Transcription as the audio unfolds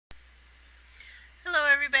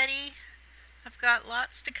got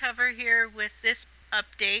lots to cover here with this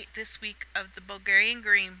update this week of the Bulgarian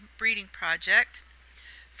Green breeding project.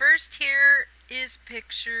 First, here is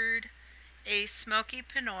pictured a Smokey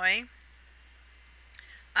Pinoy.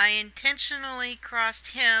 I intentionally crossed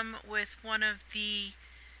him with one of the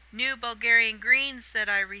new Bulgarian greens that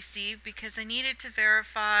I received because I needed to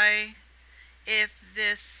verify if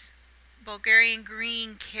this Bulgarian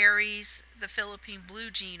green carries the Philippine blue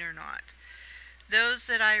gene or not. Those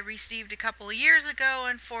that I received a couple of years ago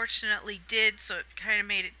unfortunately did, so it kind of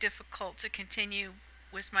made it difficult to continue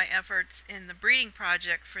with my efforts in the breeding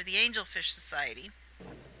project for the Angelfish Society.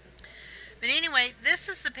 But anyway, this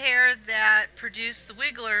is the pair that produced the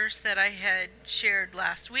wigglers that I had shared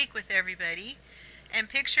last week with everybody. And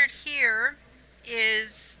pictured here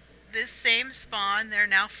is this same spawn. They're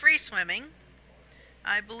now free swimming.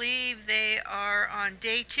 I believe they are on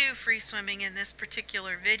day 2 free swimming in this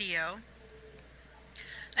particular video.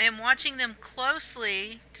 I am watching them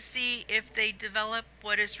closely to see if they develop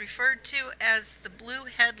what is referred to as the blue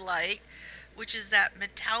headlight, which is that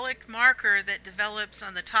metallic marker that develops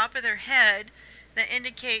on the top of their head that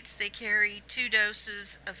indicates they carry 2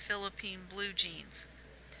 doses of Philippine blue genes.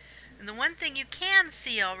 And the one thing you can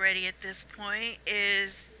see already at this point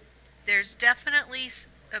is there's definitely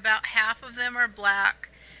about half of them are black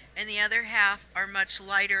and the other half are much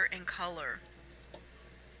lighter in color.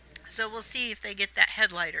 So we'll see if they get that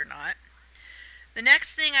headlight or not. The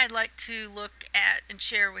next thing I'd like to look at and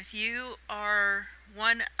share with you are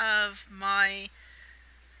one of my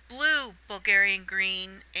blue Bulgarian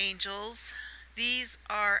green angels. These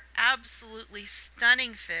are absolutely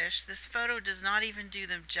stunning fish. This photo does not even do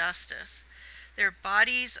them justice. Their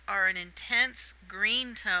bodies are an intense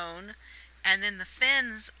green tone, and then the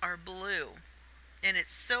fins are blue. And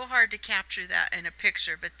it's so hard to capture that in a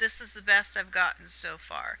picture, but this is the best I've gotten so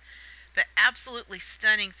far. But absolutely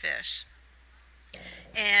stunning fish.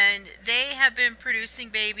 And they have been producing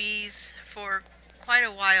babies for quite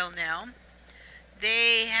a while now.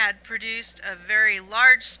 They had produced a very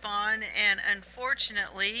large spawn, and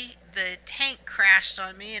unfortunately the tank crashed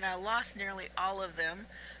on me and I lost nearly all of them.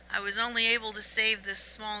 I was only able to save this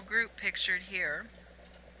small group pictured here.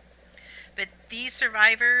 But these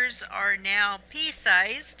survivors are now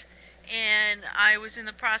pea-sized, and I was in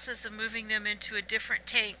the process of moving them into a different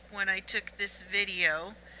tank when I took this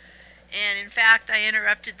video. And in fact, I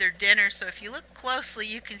interrupted their dinner, so if you look closely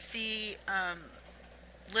you can see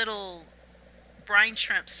little brine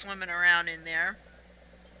shrimps swimming around in there.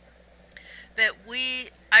 But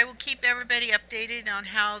I will keep everybody updated on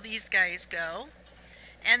how these guys go.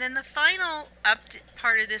 And then the final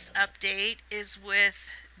part of this update is with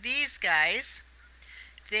these guys.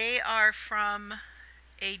 They are from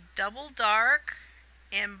a double dark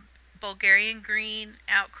and Bulgarian green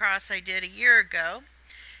outcross I did a year ago.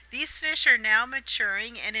 These fish are now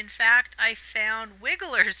maturing, and in fact I found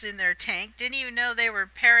wigglers in their tank. Didn't even know they were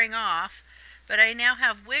pairing off, but I now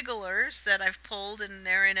have wigglers that I've pulled, and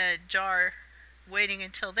they're in a jar waiting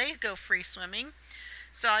until they go free swimming.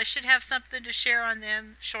 So I should have something to share on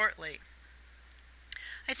them shortly.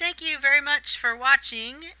 I thank you very much for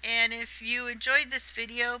watching, and if you enjoyed this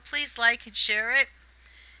video, please like and share it,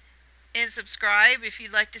 and subscribe if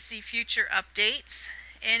you'd like to see future updates.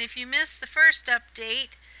 And if you missed the first update,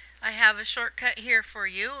 I have a shortcut here for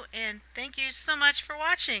you, and thank you so much for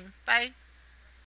watching. Bye.